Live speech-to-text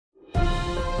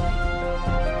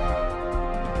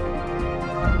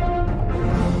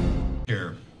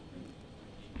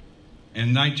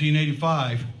In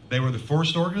 1985, they were the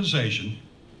first organization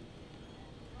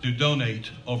to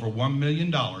donate over $1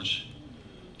 million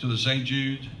to the St.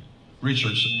 Jude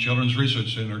Children's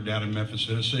Research Center down in Memphis,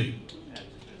 Tennessee.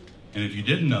 And if you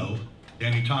didn't know,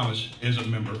 Danny Thomas is a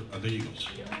member of the Eagles.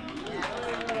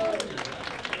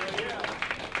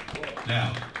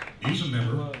 Now, he's a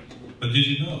member, but did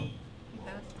you know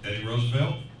Teddy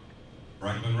Roosevelt,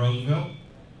 Franklin Roosevelt,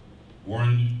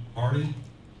 Warren Harding,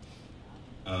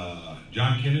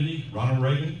 John Kennedy, Ronald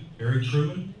Reagan, Harry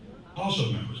Truman,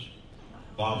 also members.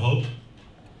 Bob Hope,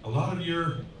 a lot of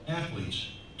your athletes,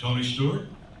 Tony Stewart.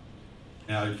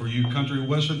 Now, for you country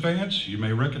western fans, you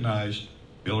may recognize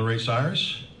Billy Ray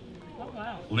Cyrus,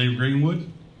 Lee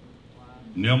Greenwood,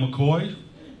 Neil McCoy.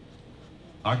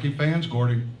 Hockey fans,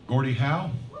 Gordie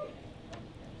Howe,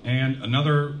 and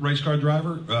another race car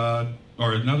driver,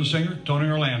 or another singer, Tony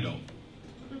Orlando.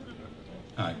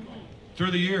 All right.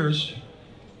 Through the years,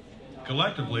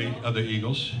 collectively of the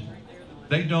Eagles,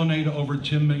 they donate over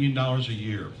 $10 million a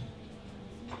year.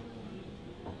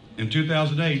 In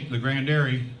 2008, the Grand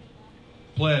Dairy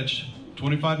pledged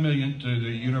 $25 million to the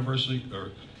University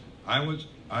of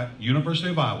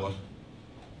Iowa,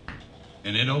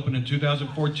 and it opened in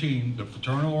 2014 the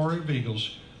Fraternal Order of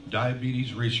Eagles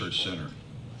Diabetes Research Center.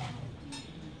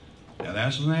 Now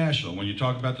that's national. When you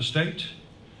talk about the state,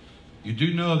 you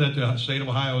do know that the state of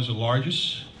Ohio is the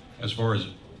largest as far as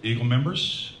Eagle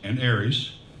members and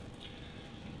areas.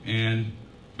 And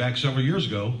back several years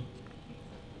ago,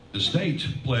 the state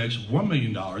pledged $1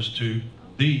 million to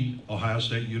the Ohio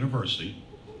State University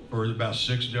for about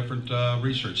 6 different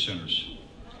research centers.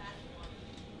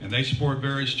 And they support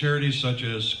various charities such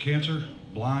as cancer,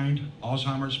 blind,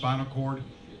 Alzheimer's, spinal cord,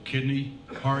 kidney,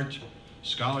 heart,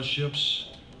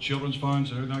 scholarships, children's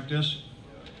funds, everything like this.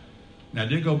 Now I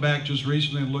did go back just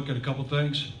recently and look at a couple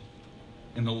things.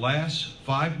 In the last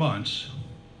 5 months,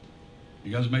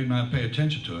 you guys may not pay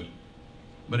attention to it,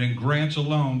 but in grants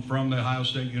alone from the Ohio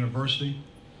State University,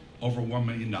 over $1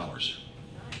 million.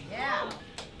 Yeah.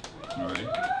 All right.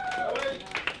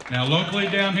 Now locally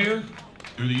down here,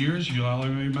 through the years, you all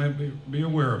may be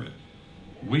aware of it.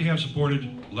 We have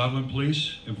supported Loveland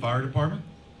Police and Fire Department,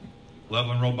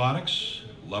 Loveland Robotics,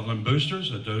 Loveland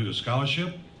Boosters that do the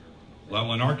scholarship,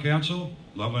 Loveland Art Council,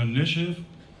 Loveland Initiative,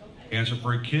 Cancer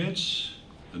Free Kids,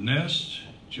 The Nest,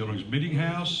 Children's Meeting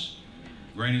House,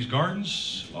 Granny's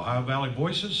Gardens, Ohio Valley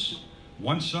Voices,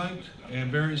 One Sight,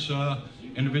 and various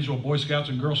individual Boy Scouts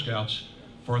and Girl Scouts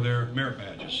for their merit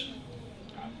badges.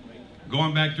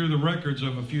 Going back through the records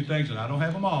of a few things, and I don't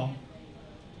have them all,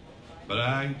 but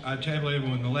I tabulated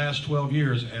in the last 12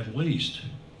 years at least,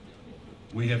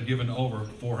 we have given over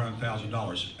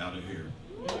 $400,000 out of here.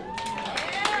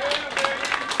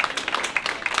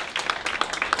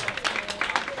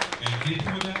 And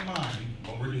keeping with that in mind,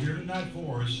 what we're here tonight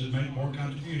for is to make more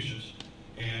contributions.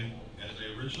 And as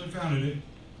they originally founded it,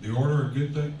 the order of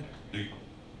good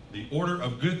the order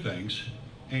of good things,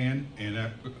 and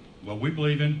what we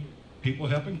believe in, people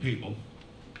helping people.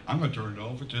 I'm going to turn it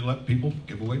over to let people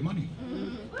give away money.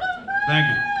 Thank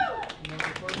you.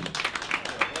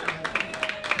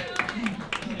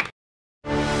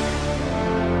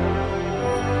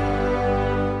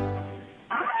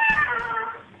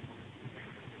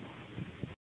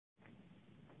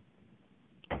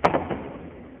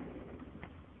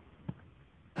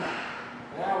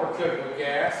 Now we're cooking with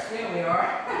gas. Yeah, we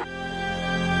are.